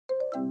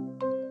Hello,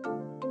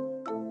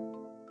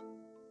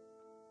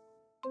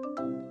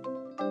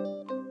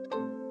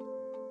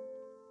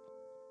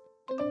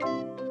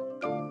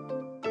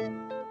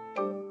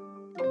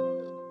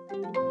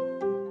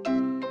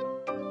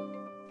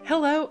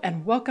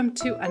 and welcome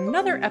to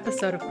another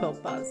episode of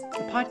Quilt Buzz,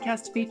 the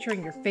podcast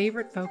featuring your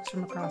favorite folks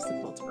from across the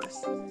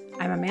quiltverse.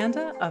 I'm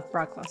Amanda of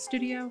Broadcloth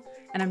Studio,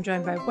 and I'm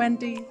joined by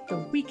Wendy, the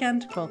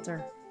weekend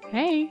quilter.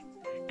 Hey.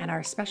 And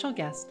our special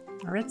guest,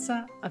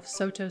 Maritza of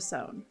Soto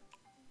Sewn.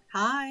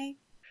 Hi.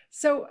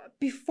 So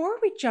before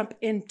we jump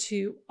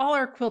into all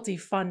our quilty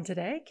fun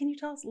today, can you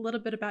tell us a little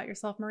bit about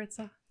yourself,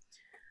 Maritza?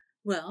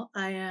 Well,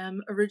 I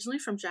am originally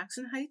from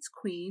Jackson Heights,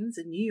 Queens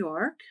in New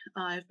York.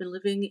 I've been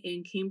living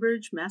in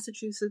Cambridge,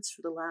 Massachusetts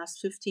for the last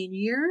 15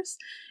 years,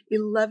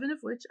 11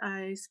 of which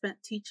I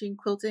spent teaching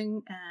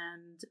quilting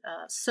and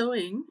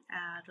sewing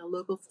at a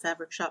local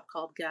fabric shop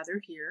called Gather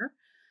Here.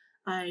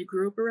 I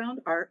grew up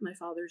around art. My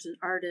father's an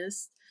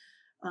artist.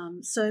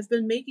 So I've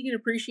been making and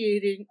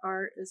appreciating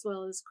art as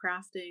well as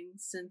crafting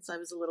since I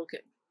was a little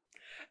kid.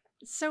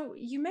 So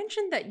you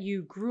mentioned that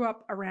you grew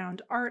up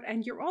around art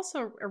and you're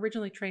also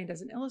originally trained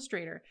as an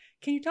illustrator.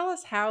 Can you tell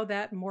us how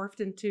that morphed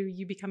into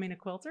you becoming a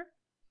quilter?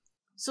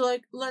 So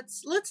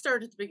let's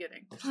start at the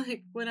beginning.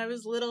 Like when I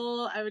was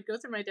little, I would go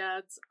through my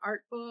dad's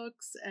art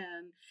books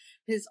and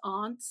his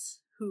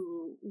aunts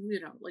who,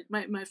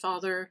 my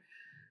father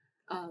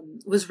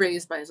was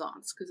raised by his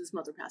aunts because his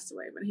mother passed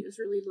away when he was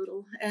really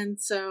little.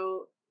 And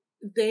so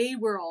they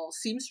were all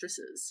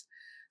seamstresses.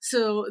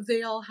 So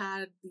they all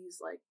had these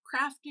like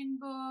crafting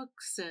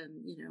books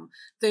and,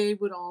 they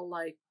would all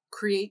like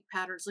create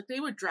patterns. Like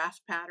they would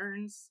draft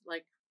patterns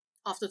like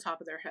off the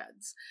top of their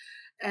heads.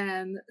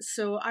 And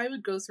so I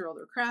would go through all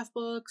their craft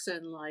books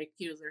and like,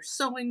 their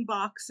sewing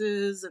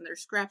boxes and their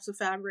scraps of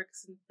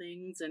fabrics and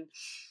things and,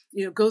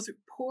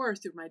 pour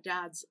through my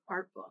dad's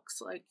art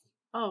books. Like,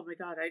 oh my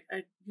God,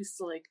 I used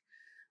to like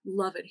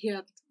love it. He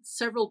had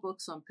several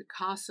books on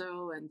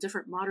Picasso and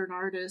different modern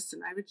artists,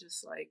 and I would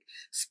just like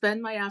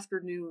spend my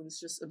afternoons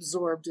just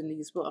absorbed in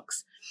these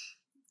books.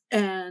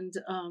 And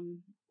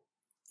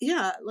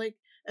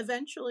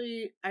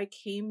eventually I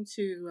came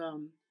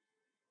to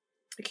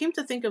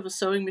think of a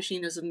sewing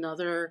machine as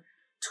another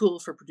tool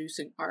for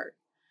producing art.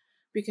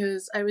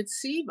 Because I would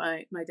see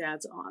my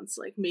dad's aunts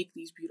like make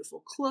these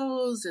beautiful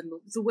clothes, and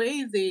the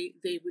way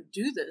they would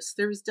do this,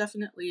 there was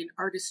definitely an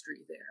artistry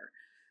there.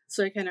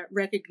 So I kind of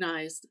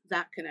recognized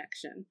that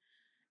connection.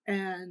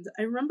 And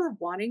I remember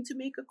wanting to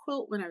make a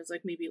quilt when I was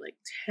like maybe like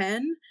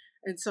 10.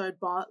 And so I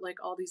bought like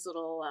all these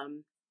little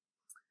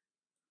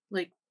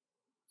like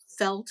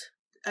felt.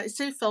 I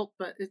say felt,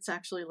 but it's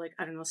actually like,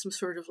 I don't know, some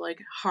sort of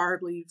like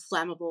horribly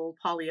flammable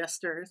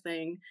polyester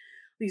thing.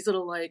 These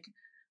little like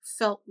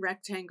felt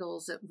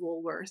rectangles at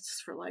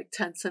Woolworths for like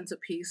 10 cents a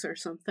piece or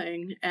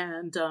something,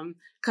 and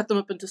cut them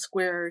up into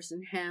squares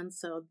and hand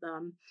sewed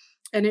them.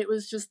 And it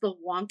was just the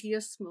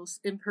wonkiest,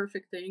 most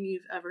imperfect thing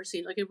you've ever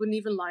seen. Like it wouldn't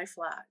even lie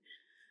flat.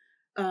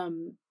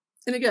 And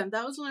again,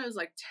 that was when I was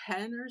like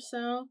 10 or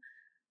so.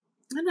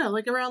 I don't know,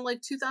 like around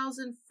like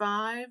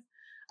 2005,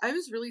 I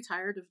was really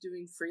tired of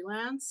doing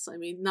freelance. I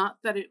mean, not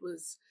that I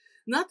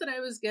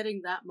was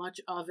getting that much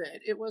of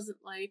it. It wasn't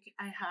like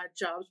I had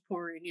jobs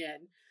pouring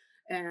in.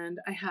 And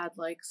I had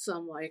like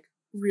some like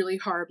really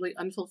horribly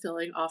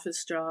unfulfilling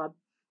office job.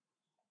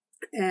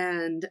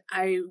 And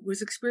I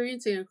was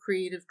experiencing a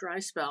creative dry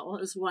spell,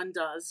 as one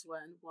does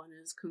when one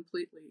is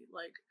completely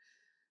like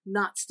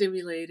not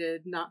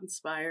stimulated, not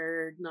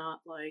inspired,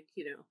 not like,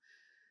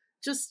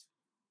 just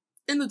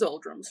in the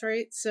doldrums,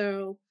 right?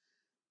 So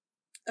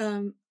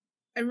I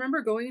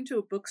remember going into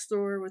a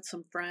bookstore with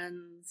some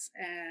friends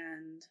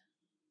and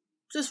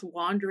just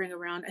wandering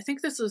around. I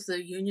think this was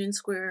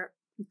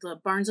the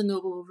Barnes and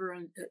Noble over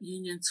on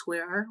Union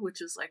Square,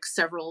 which is like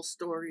several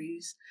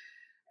stories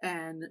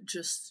and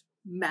just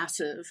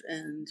massive,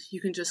 and you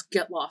can just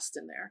get lost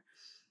in there.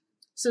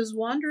 So I was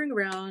wandering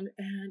around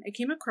and I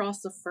came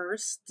across the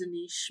first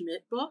Denise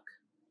Schmidt book,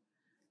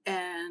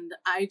 and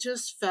I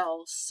just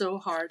fell so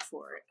hard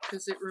for it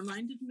because it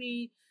reminded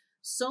me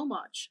so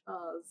much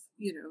of,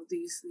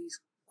 these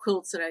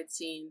quilts that I'd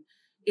seen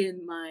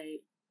in my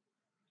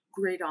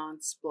great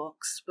aunt's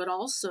books, but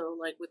also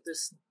like with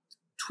this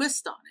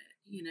twist on it,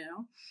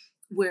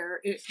 where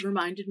it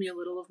reminded me a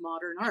little of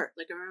modern art.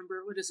 Like I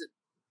remember, what is it?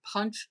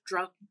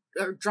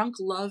 Drunk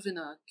Love in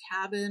a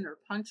Cabin, or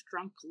Punch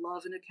Drunk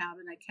Love in a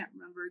Cabin. I can't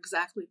remember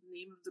exactly the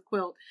name of the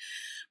quilt,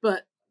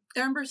 but I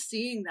remember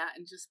seeing that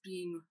and just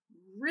being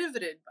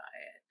riveted by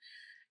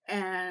it.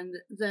 And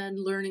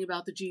then learning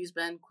about the Gee's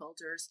Bend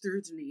quilters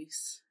through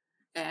Denise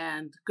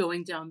and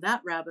going down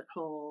that rabbit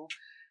hole.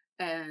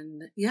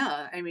 And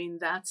yeah, I mean,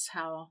 that's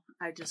how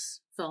I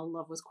just fell in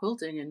love with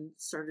quilting and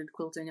started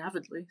quilting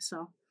avidly.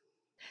 So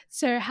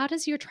how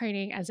does your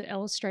training as an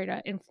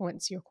illustrator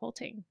influence your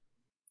quilting?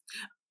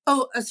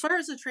 Oh, as far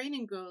as the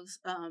training goes,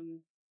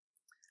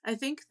 I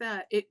think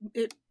that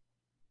it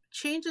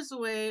changes the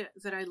way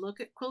that I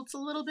look at quilts a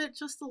little bit,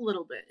 just a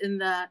little bit, in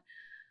that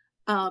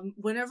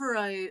Whenever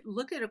I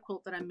look at a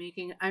quilt that I'm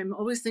making, I'm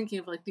always thinking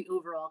of like the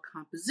overall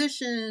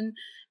composition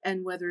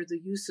and whether the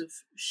use of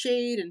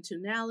shade and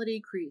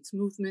tonality creates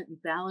movement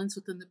and balance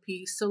within the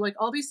piece. So like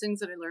all these things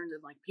that I learned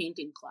in like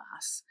painting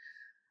class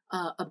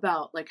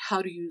about like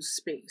how to use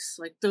space,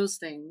 like those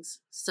things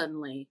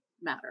suddenly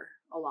matter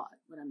a lot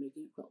when I'm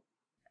making a quilt.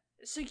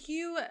 So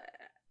you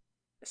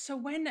so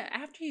when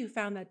after you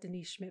found that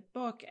Denise Schmidt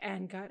book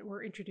and got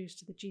were introduced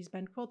to the G's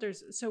Bend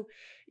quilters, so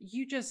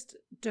you just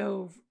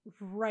dove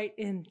right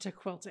into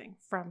quilting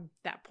from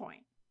that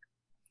point.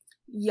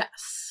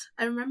 Yes.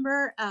 I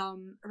remember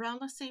around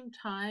the same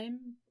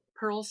time,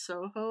 Pearl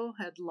Soho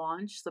had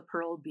launched the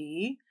Pearl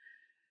Bee.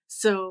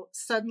 So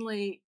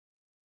suddenly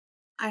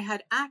I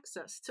had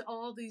access to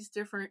all these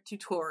different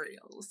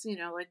tutorials,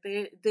 like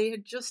they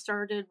had just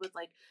started with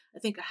like I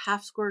think a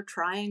half square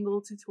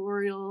triangle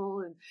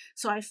tutorial, and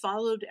so I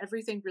followed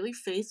everything really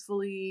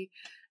faithfully.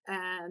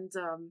 And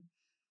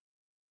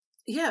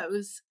yeah, it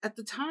was at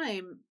the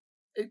time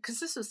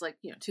because this was like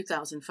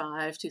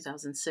 2005,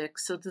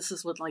 2006, so this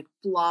is when like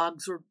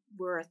blogs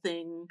were a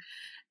thing,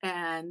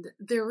 and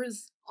there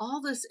was all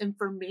this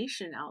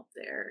information out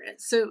there, and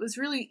so it was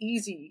really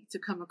easy to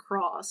come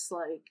across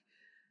like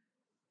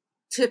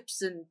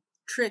tips and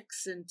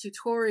tricks and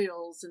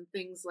tutorials and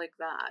things like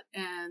that.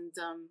 And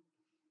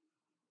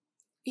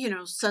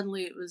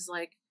suddenly it was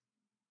like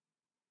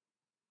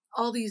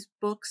all these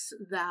books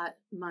that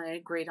my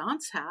great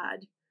aunts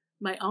had,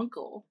 my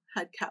uncle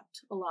had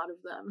kept a lot of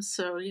them.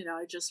 So,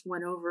 I just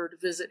went over to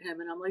visit him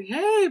and I'm like,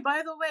 hey,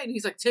 by the way, and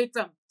he's like, take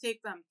them,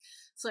 take them.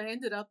 So I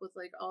ended up with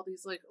like all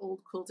these like old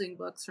quilting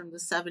books from the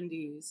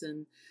 70s.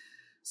 And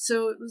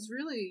so it was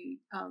really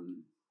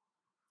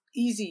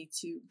easy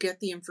to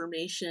get the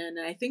information.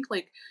 And I think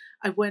like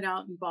I went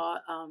out and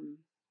bought,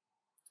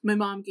 my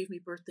mom gave me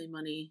birthday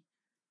money,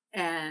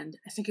 and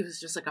I think it was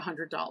just like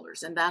 $100,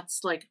 and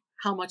that's like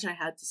how much I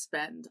had to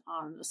spend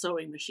on a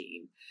sewing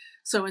machine.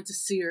 So I went to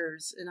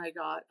Sears and I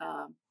got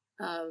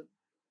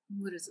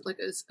what is it, like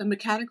a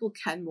mechanical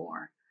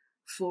Kenmore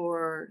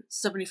for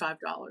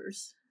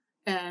 $75,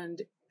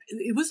 and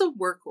it was a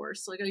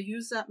workhorse. Like I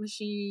used that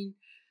machine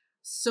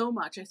so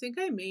much. I think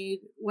I made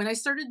when I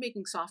started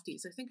making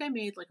softies. I think I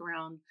made like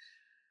around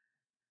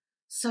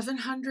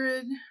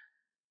 700,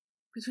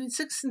 between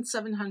 600 and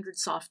 700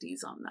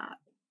 softies on that.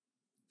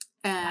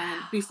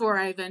 And Wow. before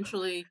I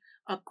eventually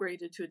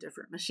upgraded to a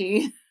different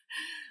machine.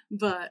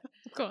 But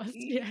Of course.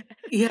 Yeah.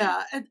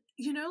 yeah, and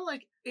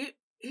like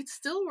it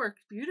still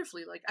worked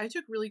beautifully. Like I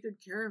took really good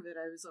care of it.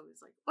 I was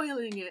always like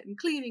oiling it and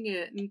cleaning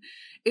it, and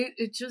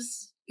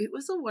it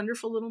was a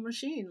wonderful little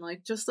machine,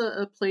 like just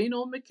a plain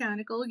old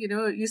mechanical.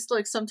 It used to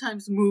like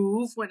sometimes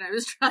move when I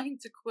was trying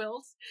to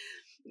quilt.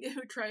 It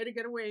would try to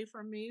get away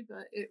from me,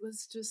 but it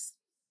was just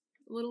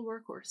a little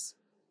workhorse.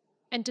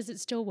 And does it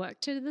still work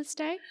to this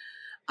day?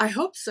 I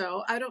hope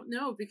so. I don't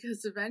know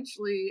because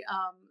eventually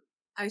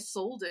I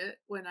sold it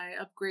when I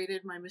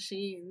upgraded my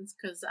machines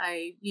because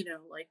I,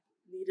 like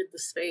needed the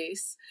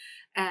space.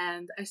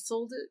 And I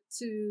sold it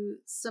to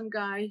some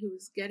guy who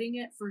was getting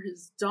it for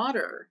his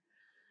daughter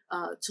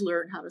to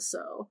learn how to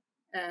sew.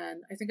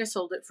 And I think I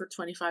sold it for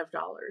 $25.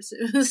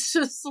 It was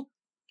just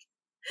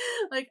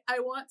like, I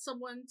want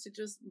someone to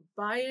just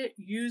buy it,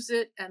 use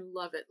it, and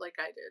love it like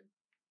I did.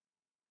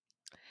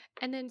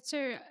 And then, so,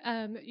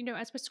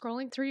 as we're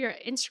scrolling through your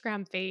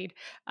Instagram feed,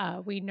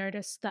 we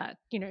noticed that,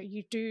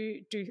 you do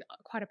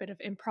quite a bit of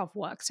improv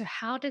work. So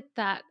how did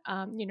that,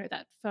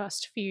 that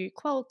first few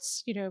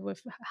quilts,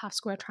 with half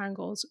square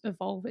triangles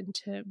evolve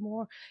into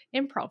more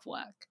improv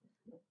work?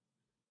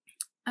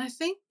 I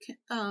think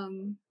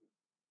um,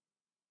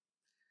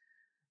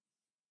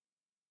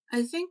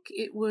 I think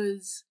it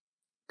was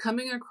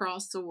coming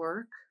across the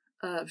work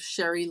of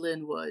Sherry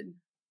Lynn Wood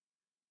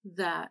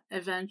that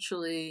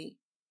eventually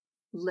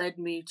led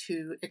me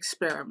to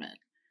experiment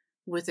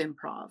with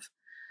improv.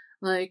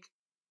 Like,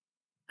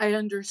 I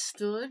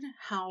understood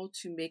how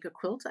to make a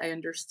quilt, I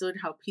understood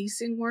how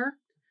piecing worked,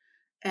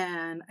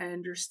 and I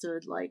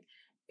understood like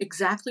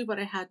exactly what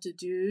I had to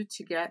do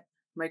to get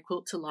my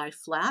quilt to lie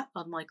flat,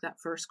 unlike that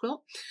first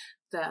quilt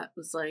that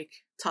was like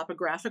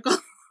topographical.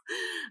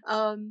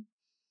 um,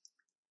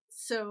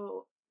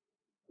 so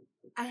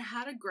I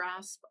had a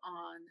grasp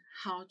on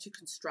how to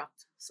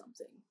construct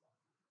something.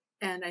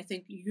 And I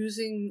think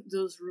using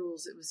those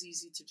rules, it was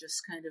easy to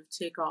just kind of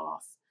take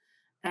off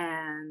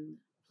and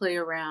play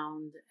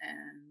around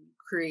and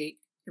create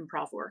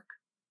improv work.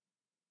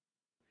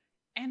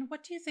 And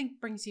what do you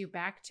think brings you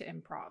back to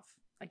improv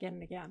again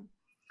and again?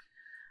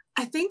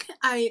 I think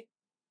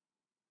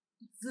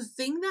the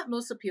thing that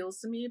most appeals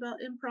to me about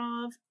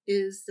improv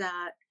is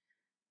that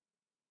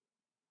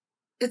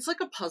it's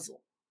like a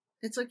puzzle.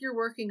 It's like you're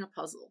working a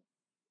puzzle,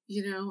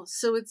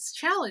 So it's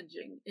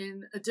challenging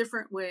in a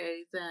different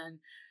way than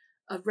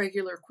a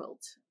regular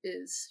quilt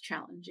is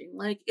challenging.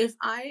 Like if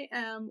I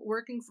am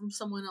working from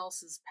someone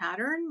else's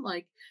pattern,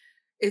 like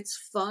it's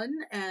fun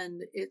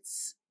and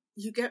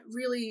you get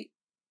really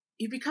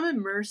you become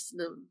immersed in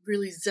the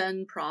really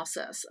zen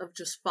process of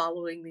just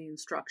following the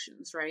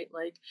instructions, right?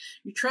 Like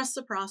you trust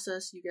the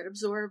process, you get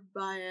absorbed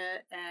by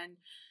it, and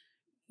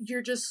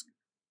you're just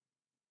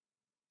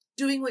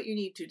doing what you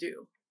need to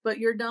do. But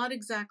you're not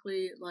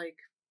exactly like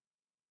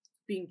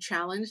being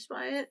challenged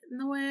by it in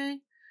a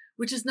way,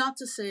 which is not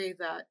to say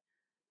that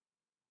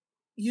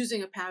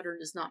using a pattern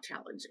is not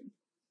challenging.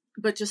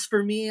 But just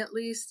for me at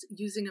least,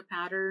 using a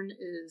pattern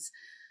is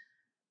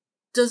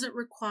doesn't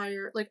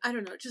require, like, I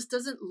don't know, it just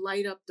doesn't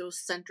light up those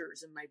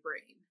centers in my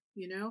brain,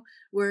 you know?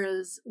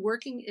 Whereas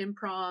working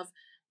improv,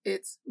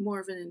 it's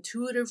more of an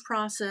intuitive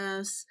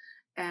process,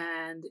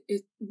 and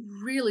it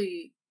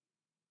really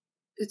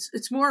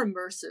it's more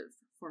immersive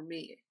for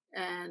me.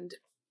 And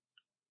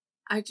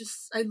I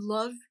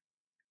love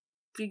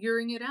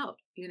figuring it out,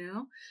 you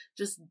know?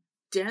 Just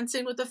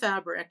dancing with the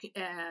fabric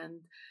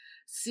and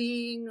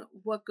seeing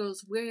what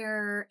goes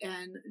where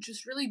and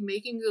just really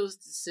making those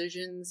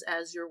decisions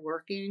as you're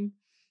working.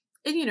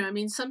 And I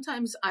mean,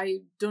 sometimes I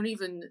don't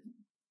even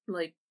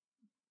like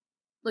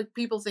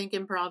people think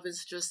improv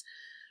is just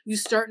you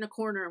start in a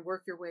corner and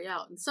work your way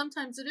out. And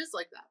sometimes it is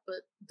like that,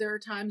 but there are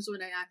times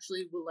when I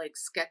actually will like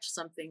sketch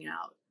something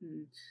out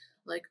and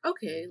like,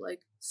 okay,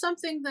 like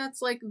something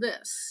that's like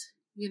this,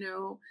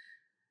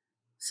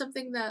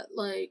 something that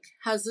like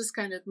has this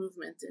kind of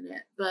movement in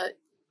it. But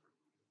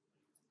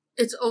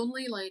it's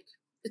only like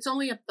it's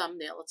only a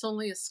thumbnail, it's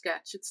only a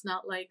sketch. It's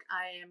not like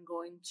I am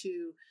going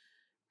to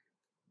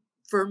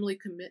firmly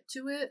commit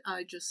to it.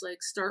 I just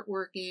like start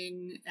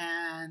working,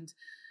 and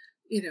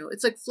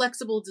it's like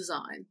flexible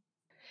design.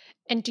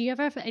 And do you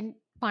ever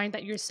find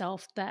that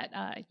yourself that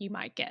you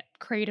might get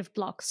creative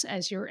blocks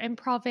as you're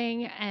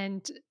improving?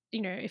 And,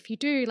 if you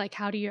do, like,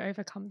 how do you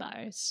overcome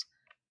those?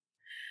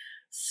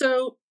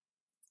 So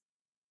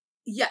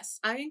yes,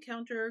 I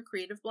encounter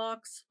creative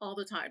blocks all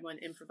the time when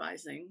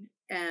improvising.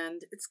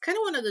 And it's kind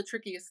of one of the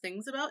trickiest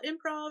things about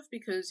improv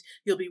because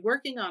you'll be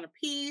working on a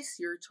piece,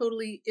 you're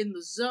totally in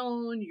the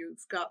zone,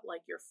 you've got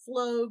like your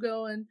flow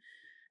going,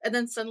 and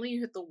then suddenly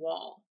you hit the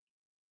wall.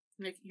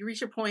 Like you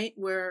reach a point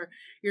where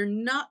you're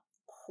not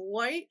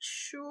quite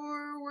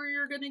sure where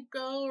you're going to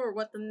go or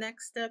what the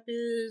next step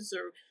is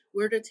or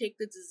where to take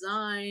the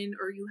design,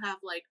 or you have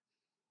like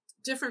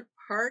different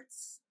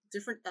parts,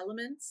 different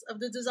elements of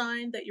the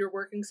design that you're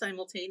working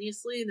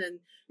simultaneously. And then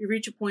you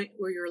reach a point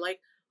where you're like,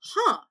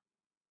 huh,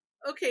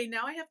 okay,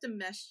 now I have to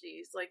mesh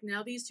these. Like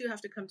now these two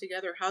have to come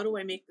together. How do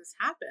I make this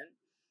happen?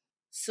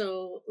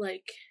 So,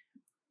 like,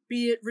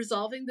 be it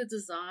resolving the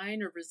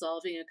design or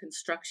resolving a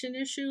construction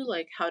issue,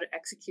 like how to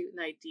execute an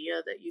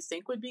idea that you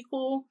think would be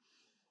cool.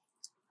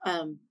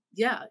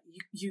 Yeah,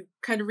 you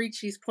kind of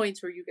reach these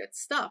points where you get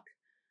stuck.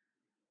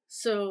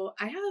 So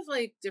I have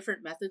like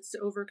different methods to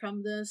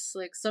overcome this.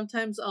 Like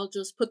sometimes I'll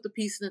just put the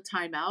piece in a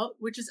timeout,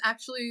 which is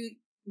actually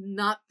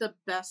not the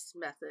best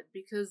method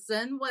because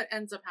then what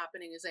ends up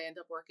happening is I end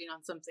up working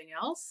on something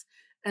else.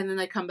 And then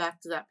I come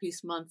back to that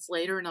piece months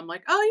later and I'm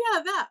like, oh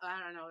yeah, that. I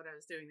don't know what I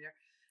was doing there.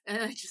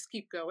 And I just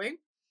keep going.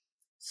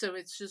 So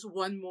it's just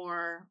one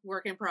more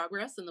work in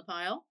progress in the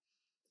pile.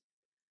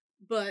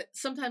 But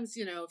sometimes,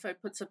 if I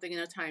put something in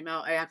a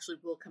timeout, I actually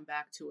will come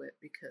back to it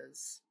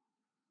because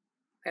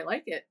I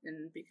like it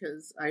and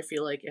because I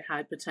feel like it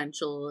had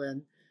potential,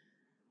 and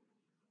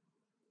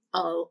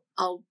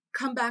I'll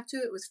come back to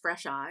it with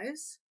fresh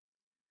eyes,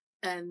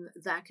 and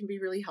that can be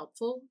really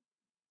helpful.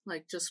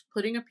 Like just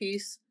putting a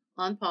piece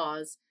on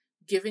pause,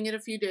 giving it a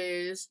few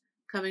days,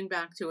 coming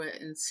back to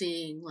it and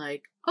seeing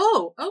like,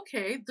 oh,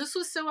 okay, this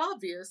was so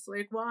obvious.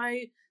 Like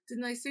why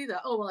didn't I see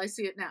that? Oh, well, I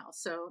see it now.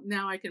 So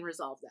now I can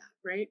resolve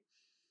that, right?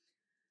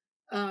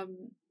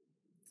 Um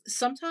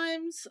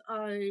Sometimes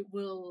I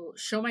will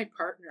show my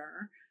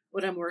partner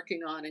what I'm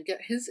working on and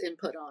get his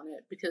input on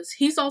it because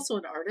he's also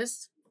an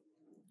artist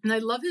and I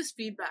love his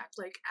feedback,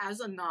 like as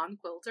a non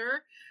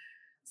quilter.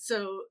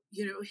 So,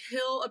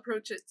 he'll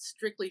approach it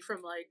strictly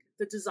from like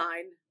the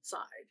design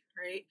side,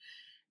 right?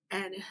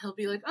 And he'll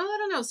be like, oh, I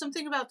don't know,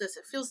 something about this.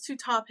 It feels too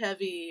top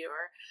heavy,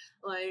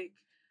 or like,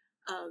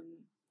 um,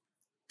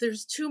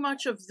 there's too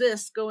much of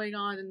this going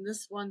on in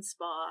this one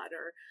spot,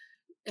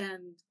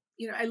 and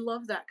I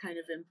love that kind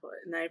of input,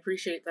 and I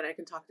appreciate that I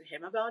can talk to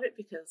him about it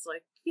because,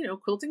 like,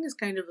 quilting is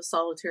kind of a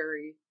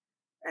solitary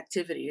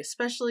activity,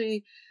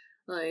 especially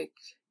like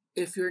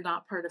if you're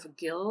not part of a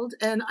guild.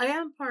 And I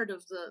am part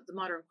of the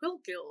Modern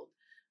Quilt Guild,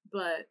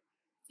 but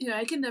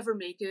I can never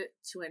make it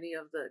to any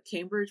of the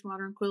Cambridge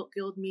Modern Quilt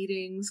Guild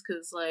meetings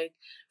because, like,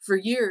 for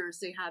years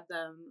they had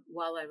them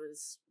while I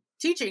was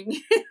teaching,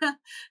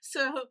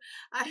 so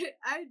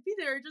I'd be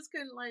there, just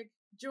couldn't like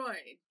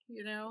join.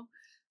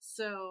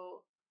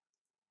 So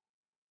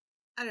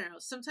I don't know.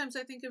 Sometimes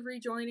I think of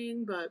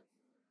rejoining, but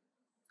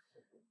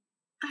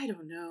I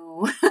don't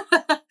know.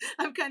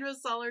 I'm kind of a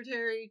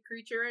solitary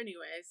creature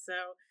anyway.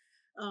 So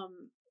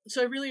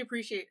I really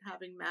appreciate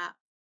having Matt,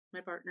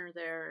 my partner,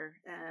 there,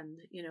 and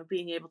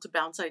being able to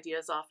bounce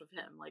ideas off of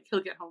him. Like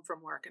he'll get home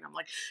from work, and I'm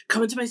like,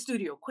 "Come into my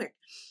studio, quick!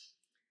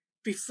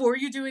 Before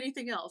you do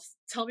anything else,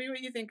 tell me what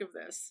you think of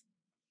this."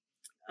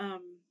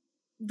 Um,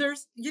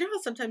 There's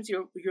how sometimes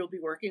you'll be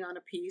working on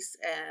a piece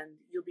and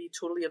you'll be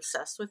totally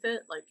obsessed with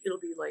it. Like it'll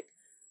be like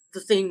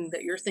the thing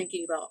that you're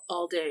thinking about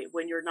all day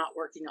when you're not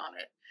working on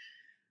it.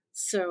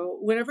 So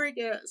whenever I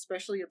get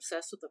especially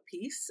obsessed with a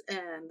piece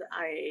and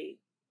I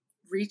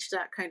reach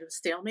that kind of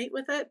stalemate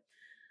with it,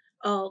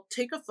 I'll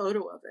take a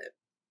photo of it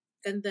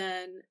and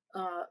then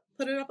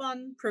put it up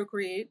on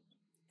Procreate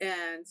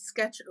and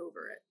sketch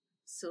over it.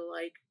 So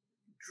like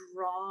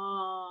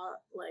draw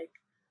like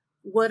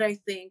what I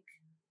think,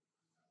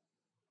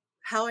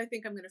 how I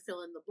think I'm going to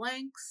fill in the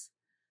blanks,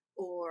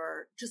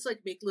 or just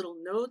like make little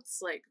notes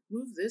like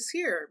move this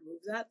here,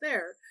 move that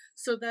there,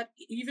 so that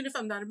even if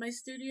I'm not in my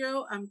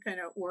studio, I'm kind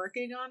of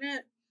working on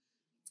it.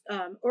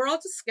 Or I'll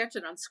just sketch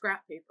it on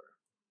scrap paper.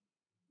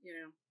 You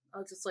know,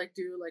 I'll just like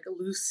do like a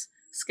loose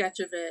sketch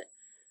of it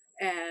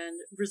and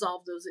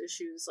resolve those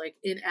issues like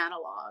in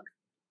analog.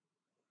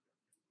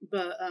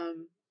 But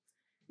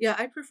yeah,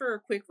 I prefer a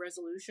quick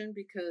resolution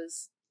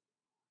because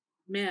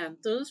man,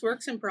 those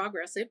works in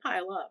progress, they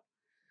pile up.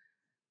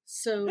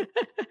 So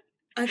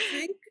I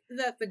think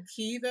that the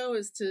key though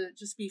is to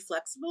just be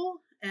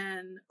flexible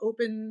and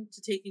open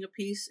to taking a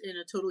piece in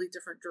a totally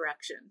different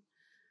direction.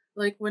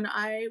 Like when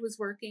I was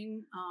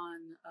working on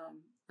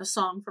a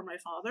song for my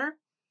father,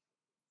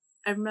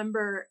 I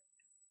remember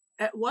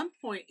at one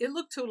point it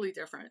looked totally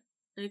different.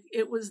 Like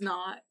it was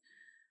not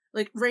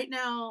like right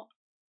now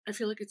I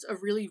feel like it's a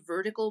really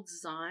vertical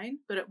design,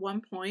 but at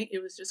one point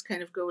it was just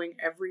kind of going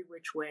every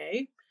which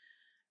way.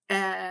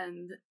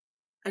 And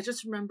I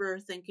just remember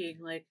thinking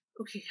like,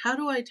 okay, how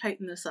do I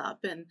tighten this up?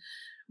 And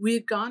we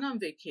had gone on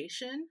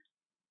vacation,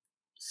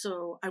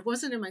 so I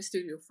wasn't in my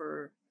studio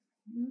for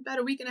about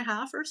a week and a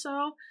half or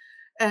so.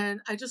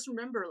 And I just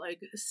remember like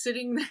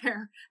sitting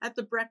there at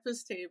the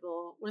breakfast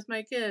table with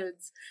my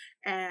kids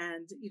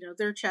and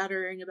they're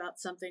chattering about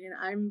something and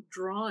I'm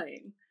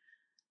drawing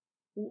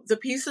the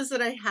pieces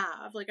that I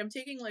have. Like I'm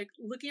taking like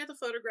looking at the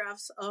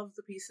photographs of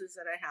the pieces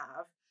that I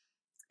have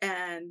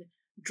and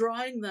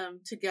drawing them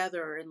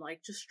together and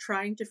like just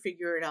trying to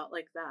figure it out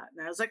like that.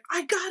 And I was like,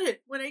 I got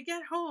it. When I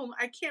get home,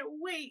 I can't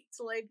wait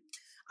to like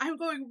I'm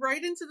going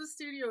right into the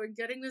studio and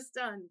getting this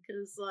done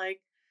because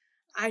like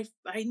I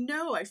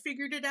know I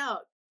figured it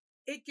out.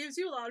 It gives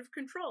you a lot of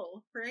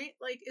control, right?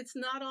 Like it's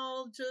not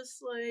all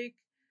just like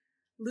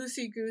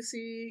loosey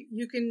goosey.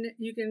 You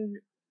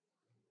can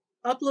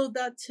upload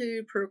that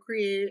to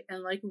Procreate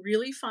and like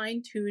really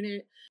fine tune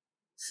it.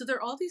 So there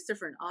are all these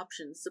different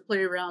options to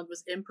play around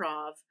with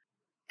improv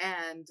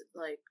and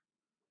like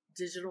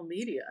digital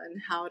media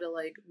and how to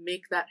like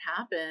make that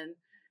happen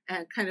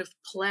and kind of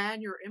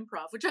plan your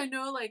improv, which I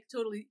know like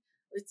totally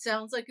it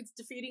sounds like it's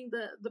defeating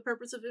the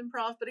purpose of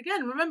improv, but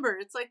again, remember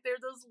it's like there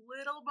are those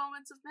little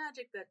moments of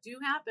magic that do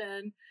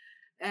happen,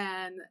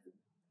 and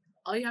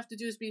all you have to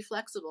do is be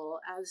flexible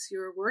as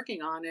you're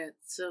working on it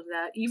so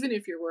that even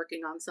if you're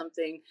working on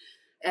something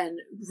and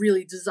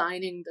really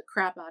designing the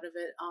crap out of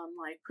it on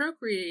like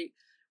Procreate,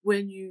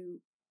 when you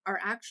are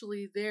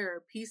actually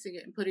there piecing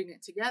it and putting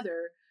it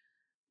together,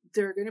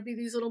 there are going to be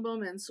these little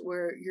moments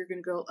where you're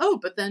going to go, oh,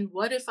 but then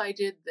what if I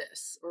did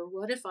this? Or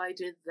what if I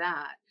did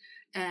that?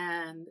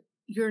 And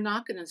you're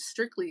not going to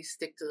strictly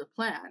stick to the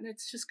plan.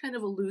 It's just kind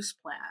of a loose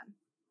plan.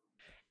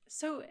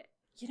 So,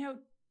 you know,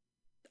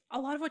 a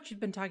lot of what you've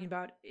been talking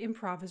about,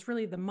 improv, is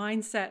really the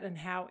mindset and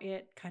how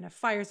it kind of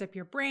fires up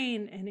your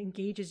brain and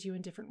engages you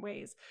in different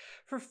ways.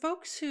 For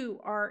folks who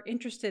are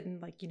interested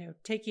in, like,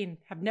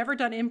 have never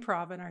done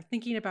improv and are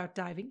thinking about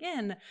diving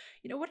in,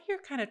 what are your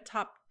kind of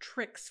top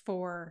tricks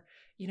for,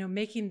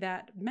 making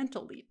that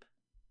mental leap?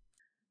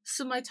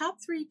 So, my top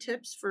three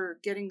tips for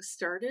getting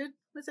started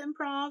with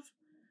improv,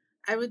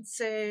 I would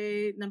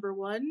say number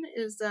one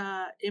is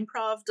that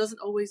improv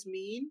doesn't always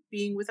mean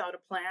being without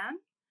a plan.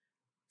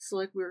 So,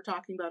 like we were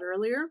talking about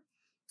earlier,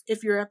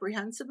 if you're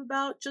apprehensive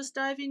about just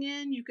diving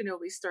in, you can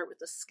always start with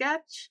a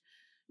sketch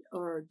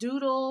or a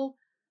doodle.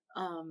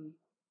 Um,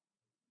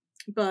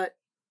 but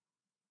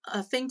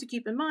a thing to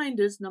keep in mind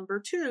is number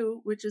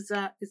two, which is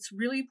that it's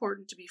really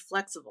important to be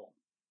flexible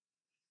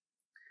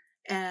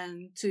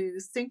and to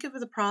think of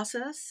the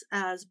process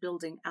as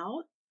building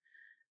out.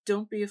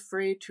 Don't be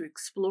afraid to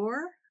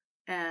explore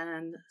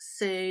and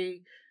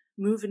say,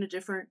 move in a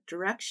different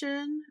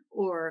direction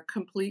or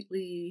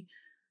completely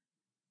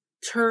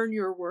turn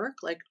your work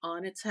like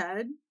on its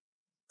head.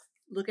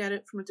 Look at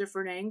it from a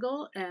different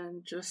angle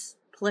and just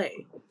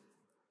play.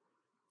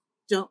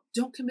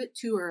 Don't commit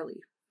too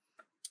early.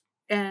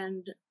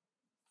 And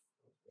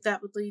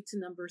that would lead to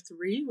number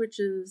three, which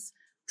is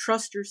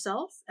trust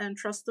yourself and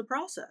trust the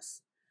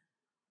process.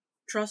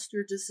 Trust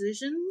your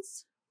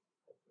decisions,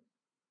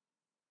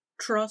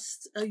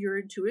 trust your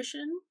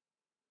intuition,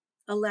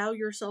 allow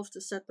yourself to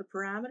set the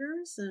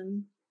parameters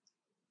and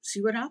see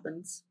what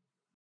happens.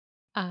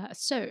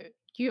 So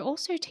you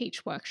also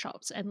teach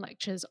workshops and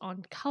lectures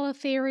on color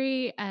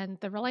theory and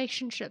the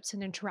relationships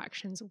and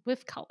interactions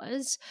with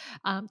colors.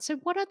 So,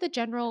 what are the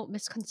general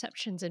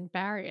misconceptions and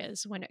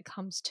barriers when it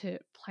comes to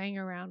playing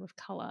around with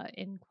color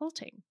in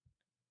quilting?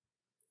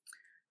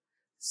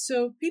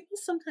 So people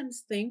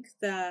sometimes think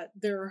that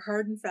there are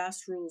hard and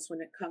fast rules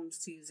when it comes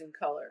to using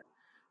color.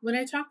 When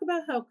I talk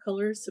about how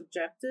color is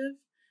subjective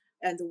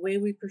and the way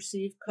we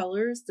perceive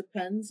colors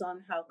depends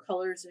on how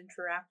colors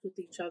interact with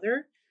each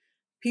other,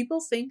 people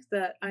think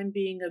that I'm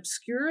being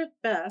obscure at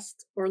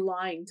best or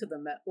lying to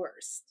them at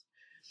worst.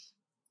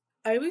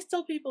 I always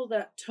tell people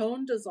that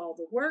tone does all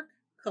the work,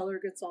 color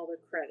gets all the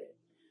credit,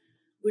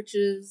 which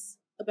is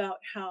about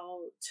how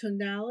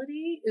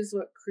tonality is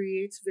what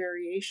creates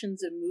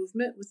variations in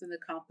movement within the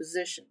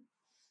composition.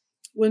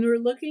 When we're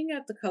looking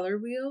at the color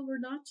wheel, we're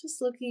not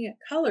just looking at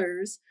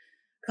colors,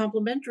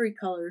 complementary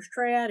colors,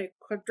 triadic,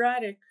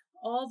 quadratic,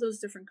 all those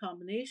different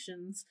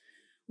combinations.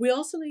 We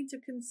also need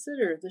to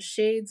consider the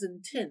shades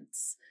and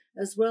tints,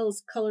 as well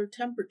as color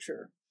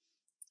temperature.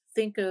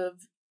 Think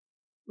of,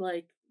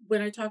 like,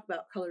 when I talk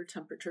about color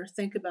temperature,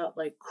 think about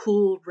like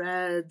cool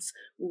reds,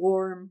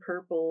 warm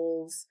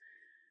purples,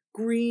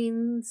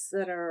 greens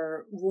that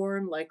are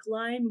warm like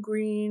lime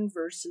green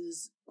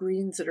versus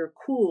greens that are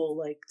cool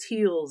like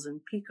teals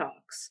and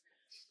peacocks.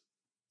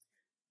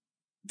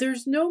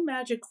 There's no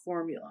magic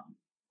formula.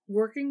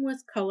 Working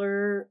with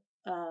color,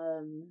 it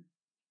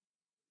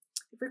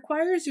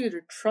requires you to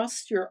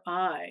trust your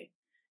eye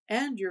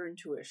and your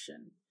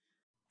intuition.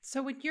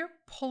 So when you're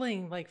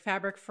pulling like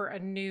fabric for a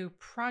new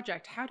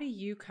project, how do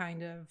you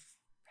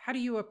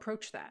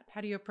approach that? How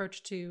do you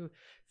approach to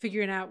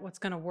figuring out what's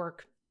going to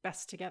work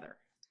best together?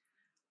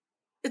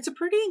 It's a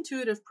pretty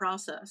intuitive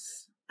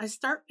process. I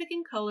start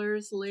picking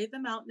colors, lay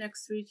them out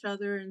next to each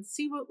other, and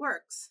see what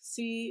works.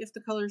 See if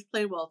the colors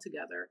play well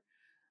together.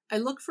 I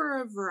look for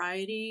a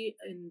variety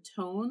in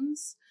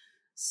tones.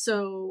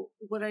 So,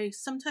 what I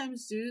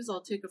sometimes do is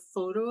I'll take a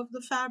photo of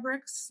the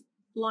fabrics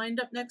lined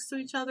up next to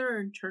each other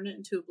and turn it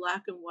into a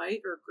black and white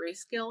or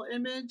grayscale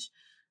image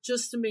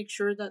just to make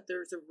sure that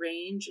there's a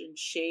range in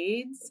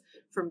shades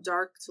from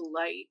dark to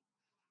light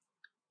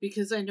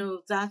because I know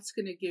that's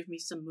going to give me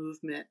some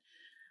movement.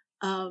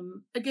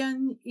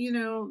 Again,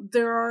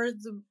 there are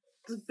the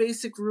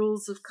basic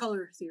rules of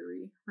color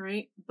theory,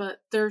 right?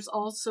 But there's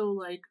also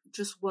like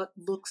just what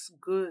looks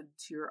good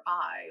to your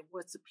eye,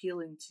 what's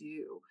appealing to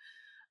you.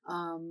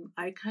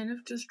 I kind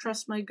of just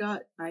trust my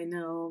gut. I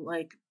know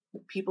like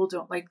people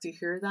don't like to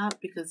hear that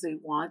because they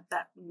want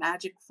that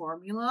magic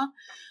formula,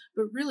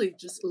 but really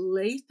just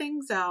lay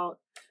things out,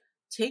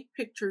 take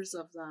pictures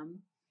of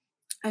them.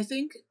 I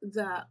think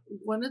that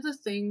one of the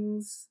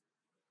things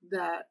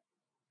that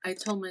I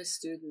tell my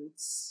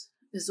students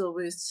is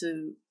always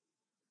to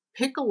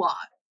pick a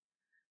lot,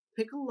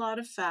 pick a lot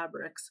of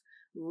fabrics,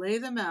 lay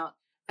them out,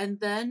 and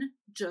then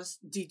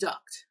just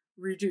deduct,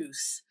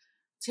 reduce,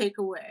 take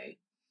away.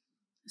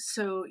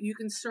 So you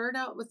can start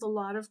out with a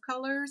lot of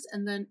colors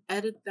and then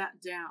edit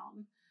that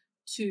down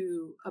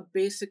to a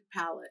basic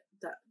palette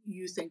that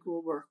you think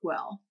will work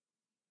well.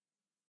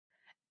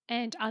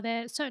 And are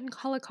there certain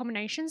color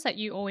combinations that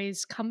you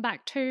always come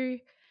back to?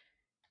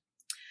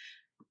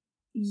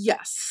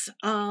 Yes,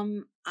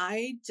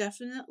 I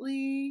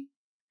definitely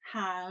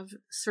have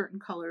certain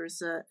colors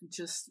that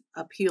just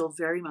appeal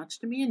very much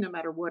to me, and no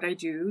matter what I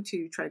do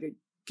to try to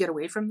get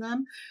away from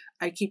them,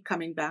 I keep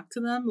coming back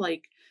to them,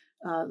 like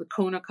the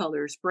Kona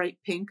colors, bright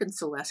pink and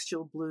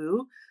celestial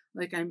blue.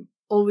 Like I'm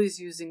always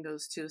using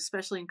those two,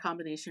 especially in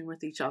combination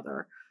with each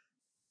other.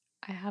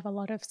 I have a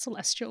lot of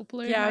celestial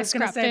blue in Yeah, I my was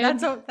going to scrap say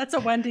that's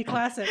bin. a Wendy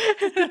classic.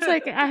 It's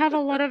like I have a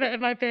lot of it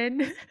in my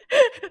bin,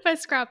 my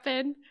scrap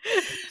bin.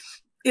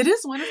 It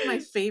is one of my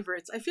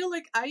favorites. I feel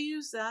like I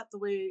use that the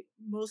way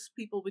most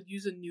people would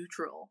use a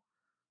neutral.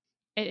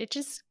 It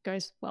just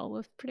goes well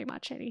with pretty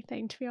much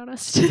anything, to be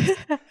honest.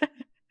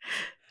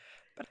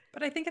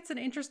 But I think it's an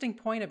interesting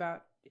point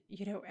about,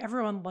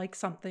 everyone likes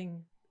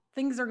something.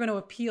 Things are going to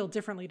appeal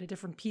differently to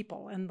different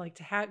people. And like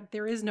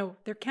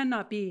there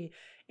cannot be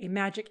a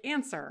magic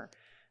answer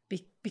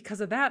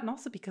because of that. And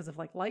also because of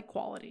like light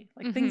quality,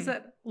 like things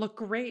that look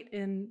great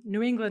in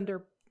New England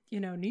or,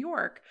 New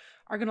York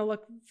are going to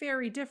look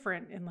very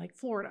different in like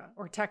Florida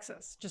or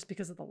Texas just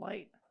because of the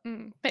light.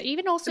 But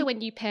even also when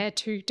you pair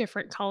two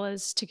different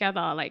colors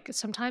together, like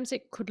sometimes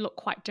it could look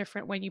quite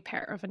different when you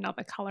pair it with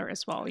another color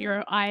as well.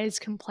 Your eyes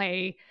can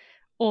play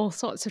all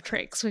sorts of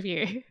tricks with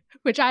you,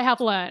 which I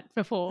have learned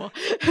before.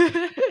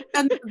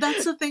 And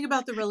that's the thing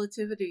about the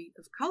relativity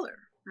of color,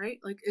 right?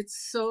 Like it's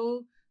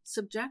so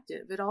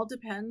subjective. It all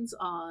depends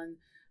on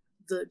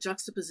the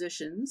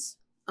juxtapositions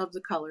of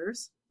the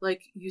colors.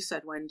 Like you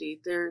said,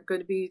 Wendy, there are going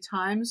to be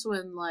times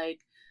when like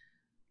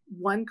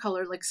one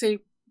color, like say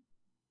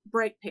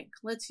bright pink,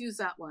 let's use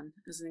that one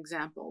as an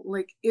example.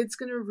 Like it's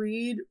going to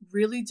read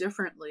really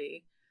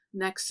differently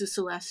next to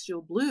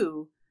celestial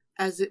blue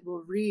as it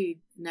will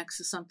read next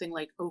to something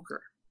like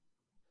ochre.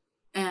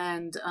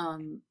 And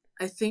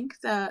I think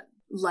that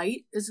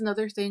light is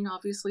another thing,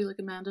 obviously, like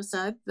Amanda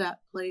said, that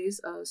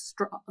plays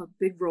a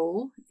big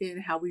role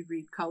in how we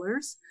read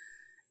colors.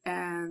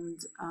 And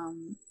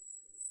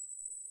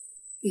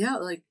yeah,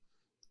 like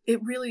it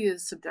really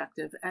is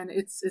subjective, and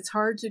it's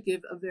hard to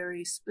give a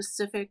very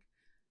specific,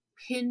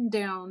 pinned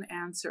down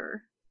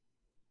answer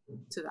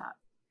to that.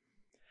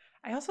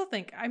 I also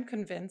think I'm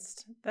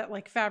convinced that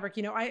like fabric,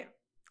 I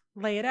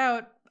lay it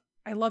out.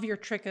 I love your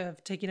trick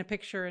of taking a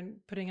picture and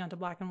putting it onto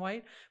black and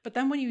white. But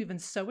then when you even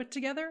sew it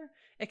together,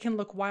 it can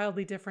look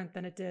wildly different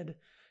than it did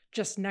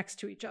just next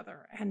to each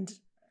other. And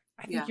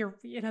I think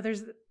Yeah.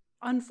 there's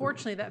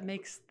unfortunately that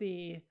makes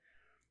you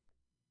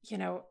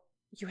know,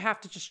 you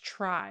have to just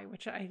try,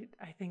 which I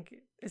think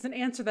is an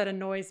answer that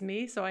annoys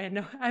me. So I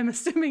know I'm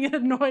assuming it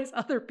annoys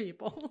other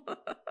people.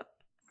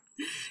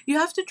 You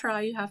have to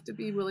try, you have to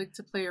be willing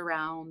to play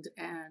around.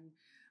 And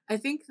I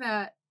think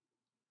that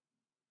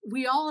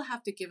we all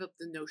have to give up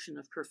the notion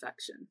of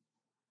perfection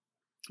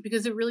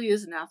because it really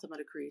is anathema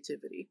to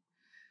creativity.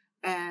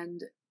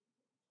 And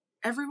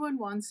everyone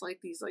wants like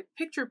these like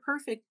picture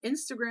perfect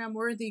Instagram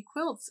worthy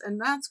quilts,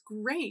 and that's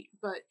great,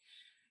 but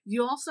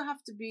you also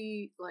have to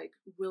be like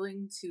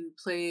willing to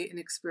play and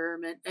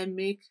experiment and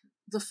make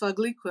the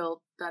fugly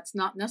quilt that's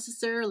not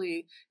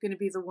necessarily going to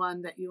be the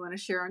one that you want to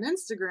share on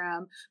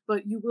Instagram,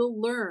 but you will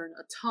learn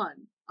a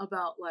ton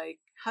about like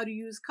how to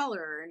use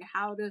color and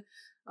how to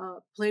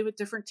play with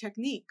different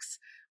techniques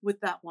with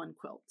that one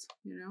quilt,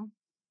 you know?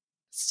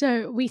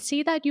 So we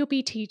see that you'll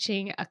be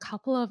teaching a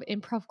couple of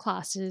improv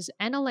classes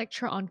and a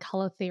lecture on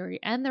color theory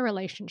and the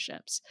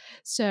relationships.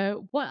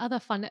 So what other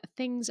fun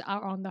things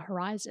are on the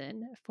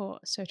horizon for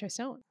Soto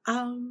Sewn?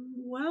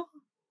 Well,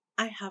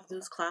 I have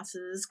those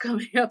classes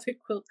coming up at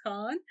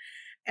QuiltCon,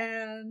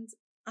 and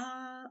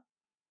uh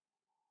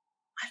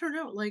I don't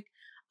know, like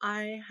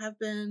I have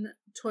been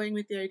toying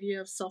with the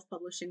idea of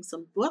self-publishing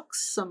some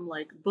books, some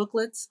like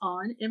booklets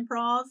on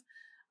improv.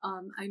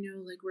 I know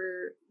like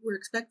we're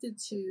expected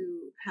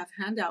to have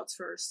handouts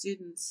for our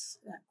students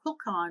at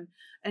QuiltCon,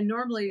 and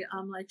normally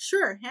I'm like,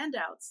 sure,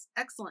 handouts,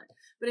 excellent.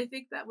 But I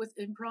think that with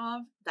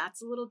improv,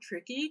 that's a little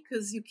tricky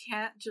because you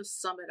can't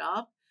just sum it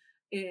up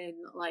in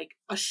like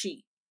a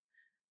sheet.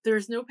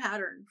 There's no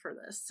pattern for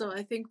this. So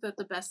I think that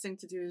the best thing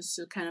to do is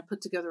to kind of put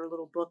together a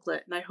little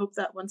booklet. And I hope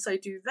that once I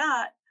do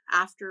that,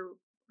 after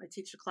I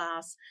teach a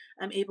class,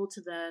 I'm able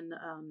to then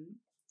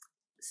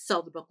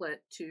sell the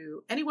booklet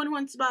to anyone who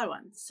wants to buy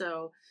one.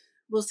 So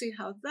we'll see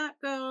how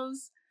that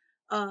goes.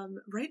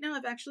 Right now,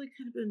 I've actually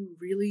kind of been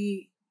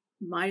really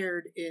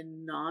mired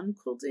in non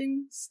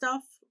quilting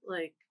stuff.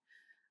 Like,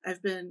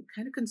 I've been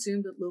kind of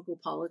consumed with local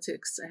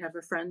politics. I have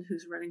a friend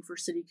who's running for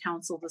city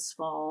council this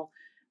fall,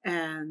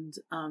 and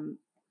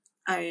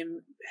I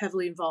am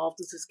heavily involved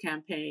with this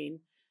campaign.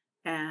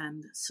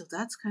 And so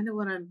that's kind of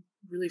what I'm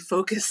really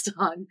focused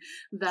on,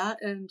 that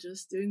and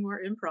just doing more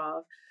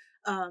improv.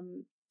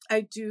 Um,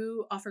 I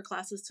do offer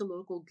classes to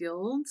local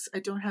guilds. I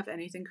don't have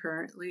anything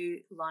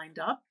currently lined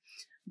up,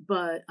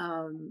 but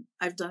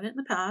I've done it in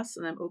the past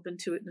and I'm open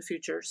to it in the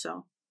future.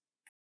 So,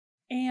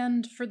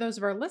 And for those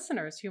of our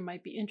listeners who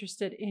might be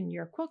interested in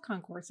your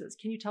QuiltCon courses,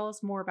 can you tell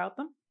us more about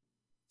them?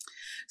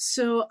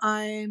 so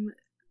I'm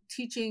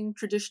teaching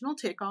traditional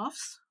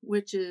takeoffs,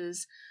 which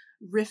is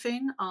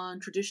riffing on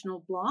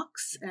traditional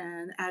blocks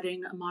and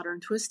adding a modern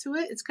twist to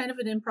it. It's kind of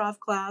an improv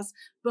class,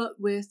 but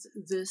with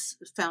this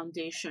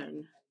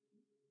foundation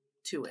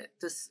to it.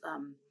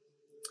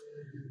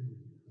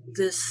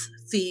 This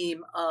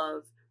theme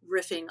of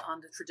riffing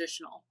on the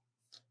traditional.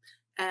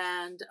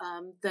 And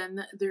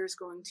then there's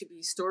going to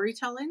be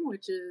storytelling,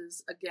 which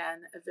is,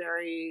 again, a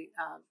very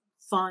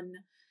fun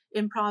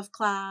improv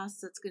class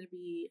that's going to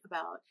be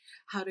about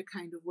how to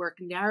kind of work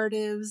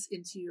narratives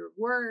into your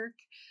work.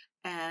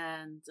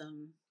 And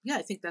yeah,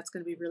 I think that's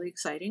going to be really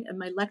exciting. And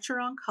my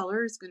lecture on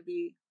color is going to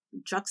be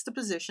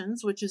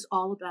juxtapositions, which is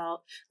all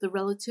about the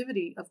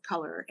relativity of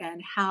color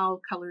and how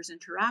colors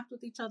interact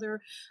with each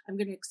other. I'm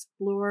going to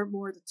explore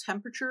more the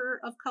temperature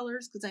of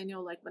colors because I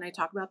know, like, when I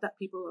talk about that,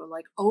 people are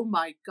like, oh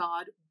my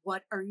God,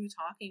 what are you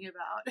talking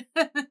about?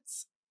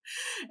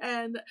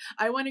 And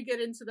I want to get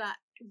into that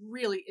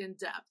really in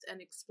depth and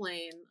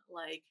explain,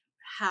 like,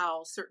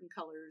 how certain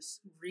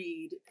colors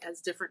read as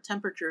different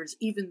temperatures,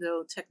 even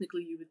though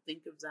technically you would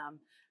think of them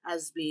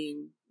as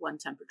being one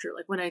temperature.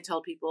 Like when I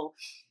tell people,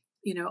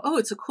 oh,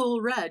 it's a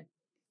cool red.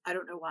 I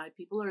don't know why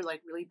people are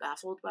like really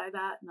baffled by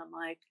that. And I'm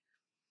like,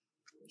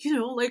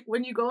 like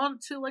when you go on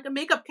to like a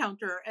makeup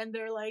counter and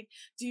they're like,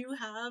 do you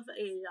have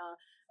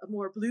a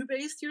more blue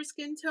base to your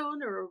skin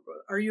tone, or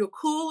are you a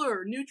cool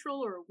or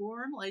neutral or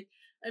warm? Like,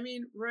 I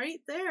mean, right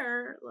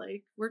there,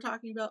 like we're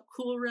talking about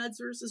cool reds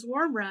versus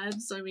warm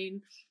reds. I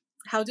mean,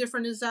 how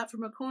different is that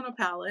from a Kona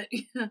palette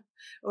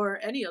or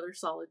any other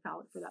solid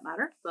palette for that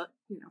matter? But.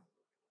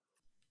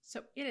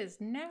 So it is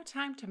now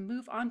time to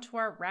move on to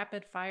our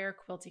rapid fire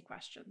quilty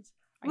questions.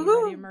 Are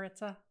you ready, Woohoo!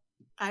 Maritza?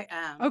 I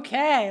am.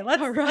 Okay,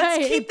 let's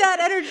right. keep that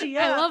energy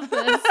up. I love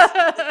this.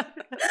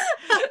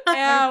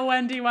 Yeah,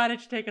 Wendy, why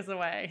don't you take us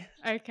away?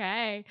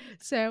 Okay.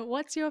 So,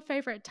 what's your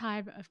favorite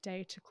time of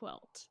day to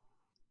quilt?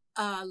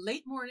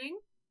 Late morning,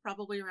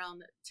 probably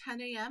around 10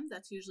 a.m.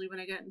 That's usually when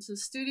I get into the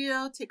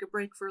studio, take a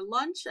break for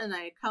lunch, and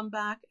I come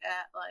back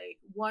at like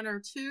 1 or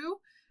 2,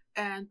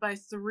 and by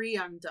 3,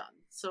 I'm done.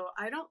 So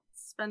I don't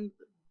spend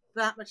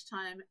that much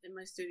time in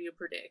my studio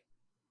per day.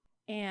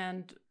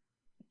 And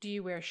do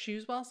you wear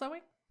shoes while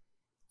sewing?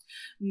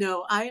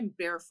 No, I am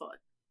barefoot.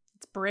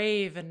 It's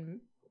brave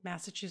and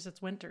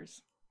Massachusetts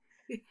winters.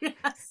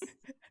 Yes.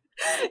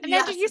 Amanda,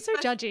 Yes, you're so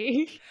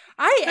especially. judgy.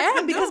 I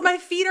am, because No. my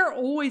feet are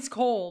always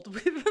cold.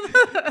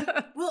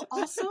 Well,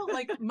 also,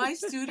 like my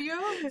studio,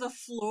 the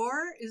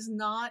floor is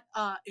not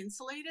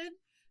insulated,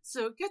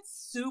 so it gets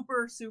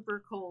super,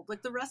 super cold.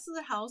 Like the rest of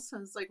the house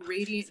has like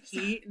radiant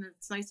heat and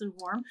it's nice and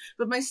warm,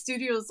 but my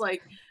studio is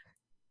like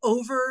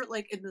over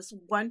like in this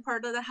one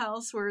part of the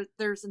house where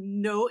there's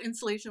no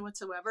insulation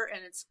whatsoever,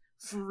 and it's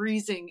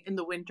freezing in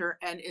the winter,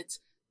 and it's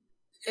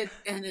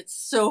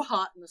so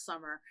hot in the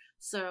summer.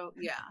 So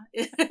yeah,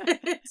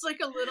 it's like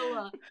a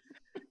little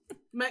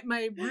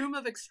my room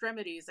of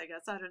extremities, I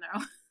guess. I don't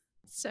know.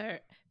 So,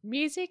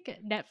 music,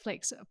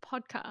 Netflix,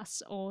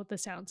 podcasts, or The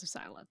Sounds of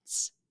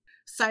Silence?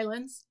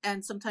 Silence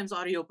and sometimes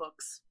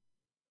audiobooks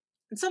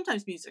and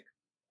sometimes music.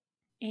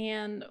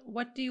 And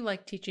what do you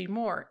like teaching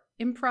more,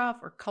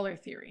 improv or color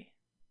theory?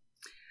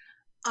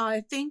 I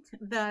think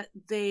that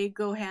they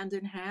go hand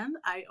in hand.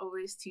 I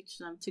always teach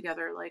them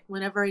together. Like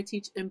whenever I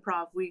teach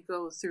improv, we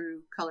go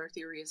through color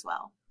theory as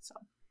well. So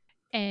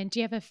And do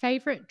you have a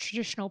favorite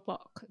traditional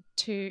book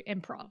to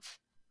improv?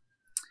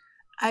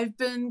 I've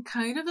been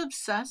kind of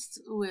obsessed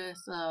with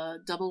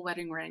double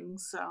wedding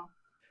rings. So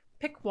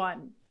Pick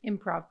one: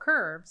 improv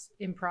curves,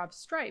 improv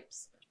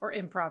stripes, or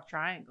improv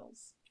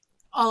triangles.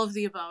 all of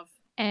the above.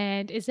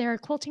 And is there a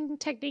quilting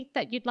technique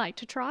that you'd like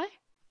to try?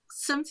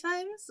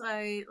 Sometimes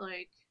I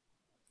like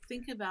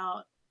think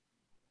about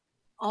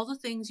all the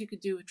things you could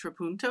do with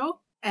trapunto,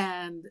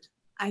 and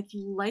I'd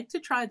like to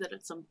try that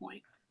at some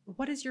point.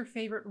 What is your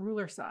favorite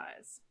ruler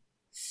size?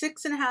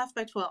 6.5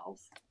 by 12,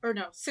 or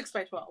no, 6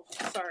 by 12.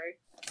 Sorry,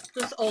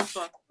 this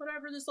Olfa,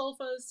 whatever this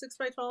Olfa is, 6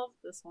 by 12.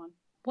 This one,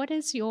 What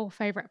is your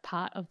favorite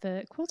part of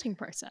the quilting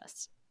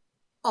process?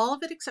 all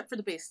of it except for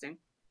the basting.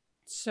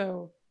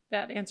 So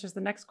that answers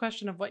the next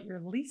question of what your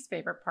least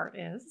favorite part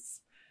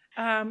is.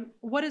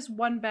 What is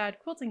one bad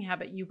quilting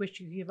habit you wish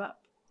you give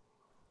up?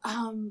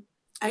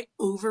 I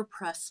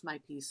overpress my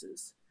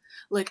pieces.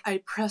 Like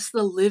I press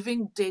the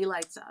living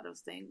daylights out of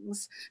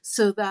things,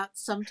 so that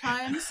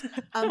sometimes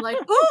I'm like,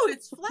 oh,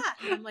 it's flat.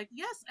 And I'm like,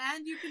 yes,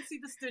 and you can see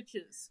the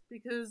stitches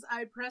because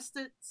I pressed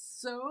it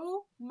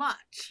so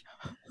much.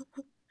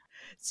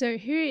 So,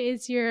 who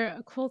is your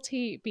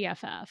quilty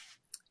BFF?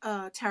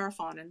 Tara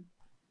Fawnin.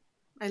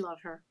 I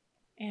love her.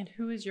 And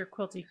who is your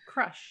quilty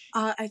crush?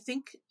 I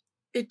think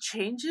it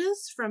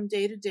changes from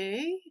day to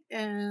day.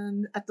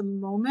 And at the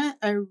moment,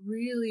 I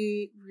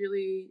really,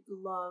 really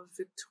love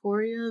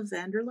Victoria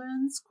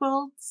Vanderland's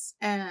quilts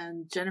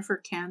and Jennifer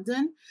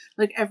Camden.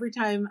 Like every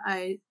time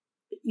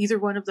either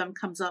one of them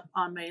comes up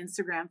on my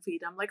Instagram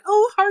feed, I'm like,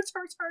 oh, hearts,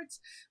 hearts, hearts.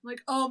 I'm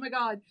like, oh my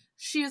God,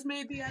 she has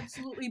made the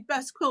absolutely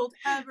best quilt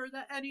ever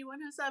that anyone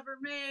has ever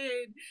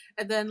made.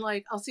 And then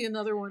like, I'll see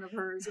another one of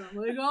hers and I'm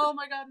like, oh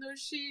my God, no,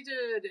 she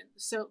did. And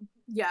so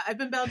yeah, I've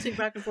been bouncing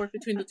back and forth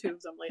between the two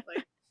of them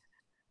lately.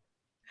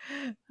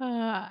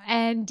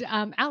 And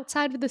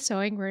outside of the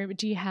sewing room,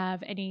 do you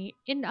have any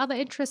other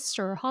interests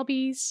or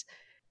hobbies?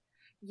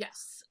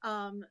 Yes.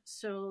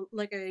 So,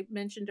 like I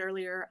mentioned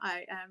earlier,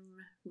 I am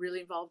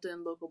really involved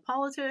in local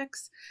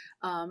politics.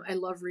 I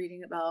love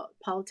reading about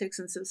politics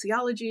and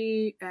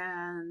sociology,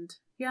 and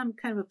yeah, I'm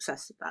kind of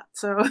obsessed with that.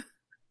 So,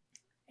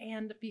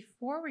 And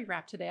before we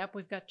wrap today up,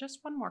 we've got just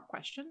one more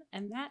question,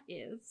 and that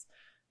is,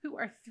 who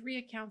are 3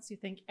 accounts you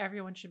think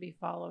everyone should be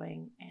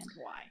following and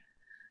why?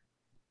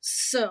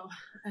 so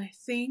I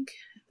think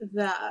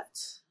that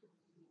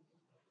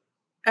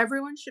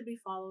everyone should be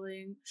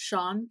following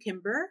Sean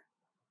Kimber.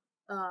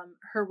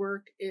 Her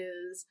work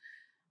is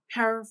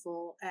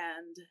powerful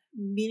and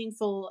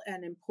meaningful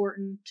and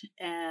important,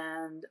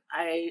 and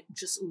I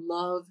just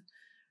love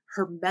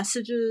her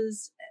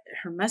messages,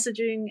 her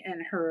messaging,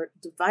 and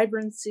the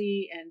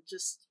vibrancy and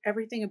just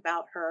everything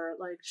about her.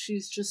 Like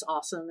she's just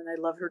awesome, and I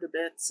love her to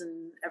bits,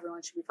 and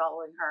everyone should be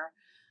following her.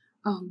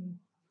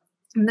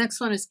 Next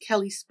one is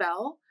Kelly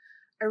Spell.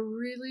 I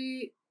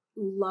really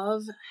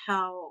love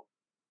how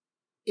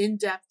in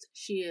depth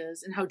she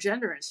is and how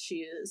generous she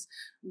is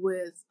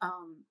with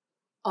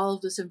all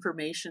of this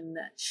information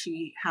that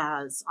she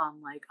has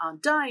on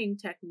dyeing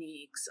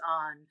techniques,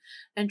 on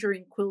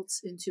entering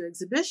quilts into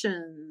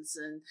exhibitions,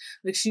 and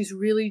like she's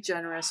really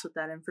generous with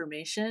that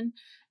information.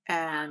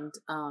 And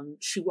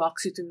she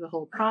walks you through the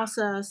whole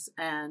process,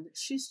 and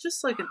she's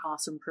just like an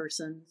awesome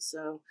person.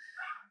 So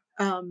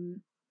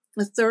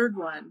the third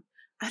one,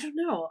 I don't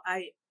know,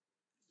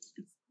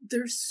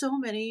 there's so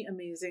many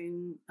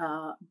amazing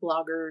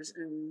bloggers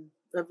and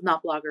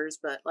not bloggers,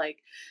 but like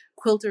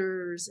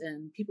quilters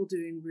and people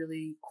doing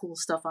really cool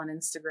stuff on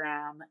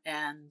Instagram.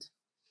 And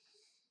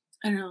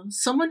I don't know,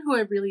 someone who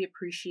I really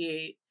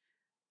appreciate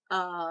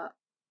uh,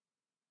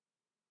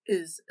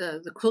 is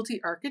the Quilty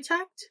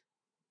Architect.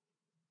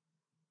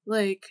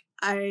 Like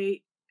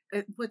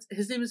what's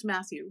his name is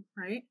Matthew,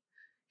 right?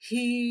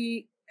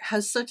 He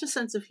has such a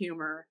sense of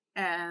humor,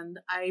 and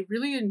I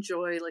really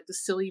enjoy like the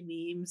silly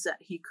memes that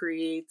he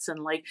creates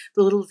and like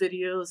the little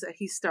videos that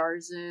he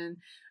stars in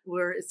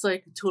where it's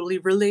like totally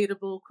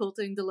relatable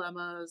quilting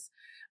dilemmas.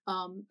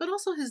 But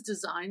also his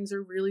designs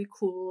are really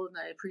cool, and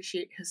I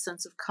appreciate his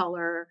sense of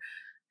color.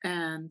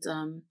 And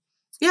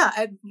yeah,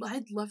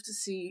 I'd love to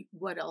see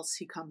what else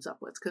he comes up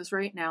with, because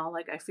right now,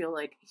 like, I feel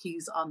like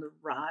he's on the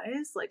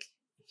rise. Like,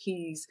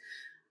 he's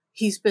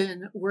he's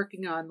been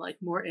working on like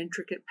more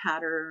intricate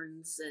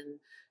patterns, and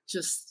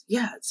just,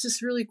 yeah, it's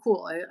just really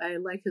cool. I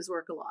like his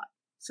work a lot.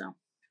 So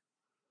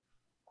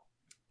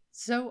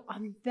So,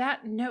 on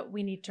that note,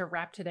 we need to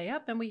wrap today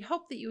up, and we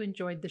hope that you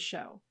enjoyed the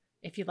show.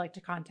 If you'd like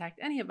to contact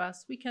any of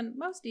us, we can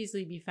most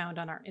easily be found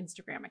on our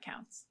Instagram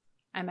accounts.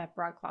 I'm at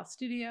Broadcloth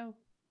Studio,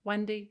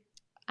 Wendy,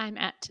 I'm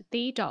at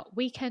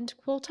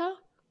the.weekendquilter.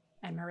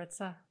 and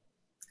Maritza.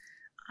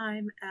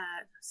 I'm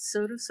at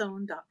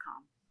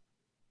sodazone.com.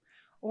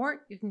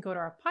 Or you can go to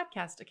our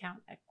podcast account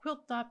at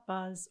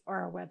quilt.buzz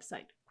or our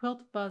website,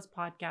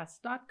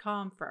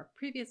 quiltbuzzpodcast.com, for our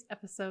previous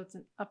episodes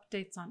and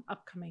updates on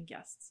upcoming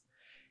guests.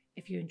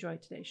 If you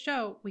enjoyed today's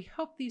show, we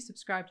hope that you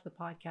subscribe to the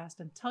podcast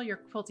and tell your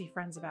quilty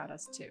friends about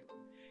us too.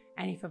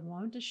 And if you're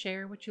willing to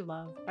share what you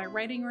love by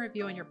writing a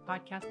review on your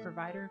podcast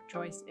provider of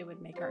choice, it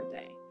would make our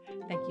day.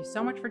 Thank you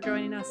so much for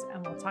joining us,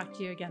 and we'll talk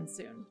to you again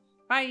soon.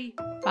 Bye.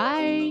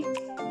 Bye.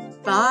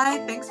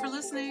 Bye. Thanks for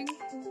listening.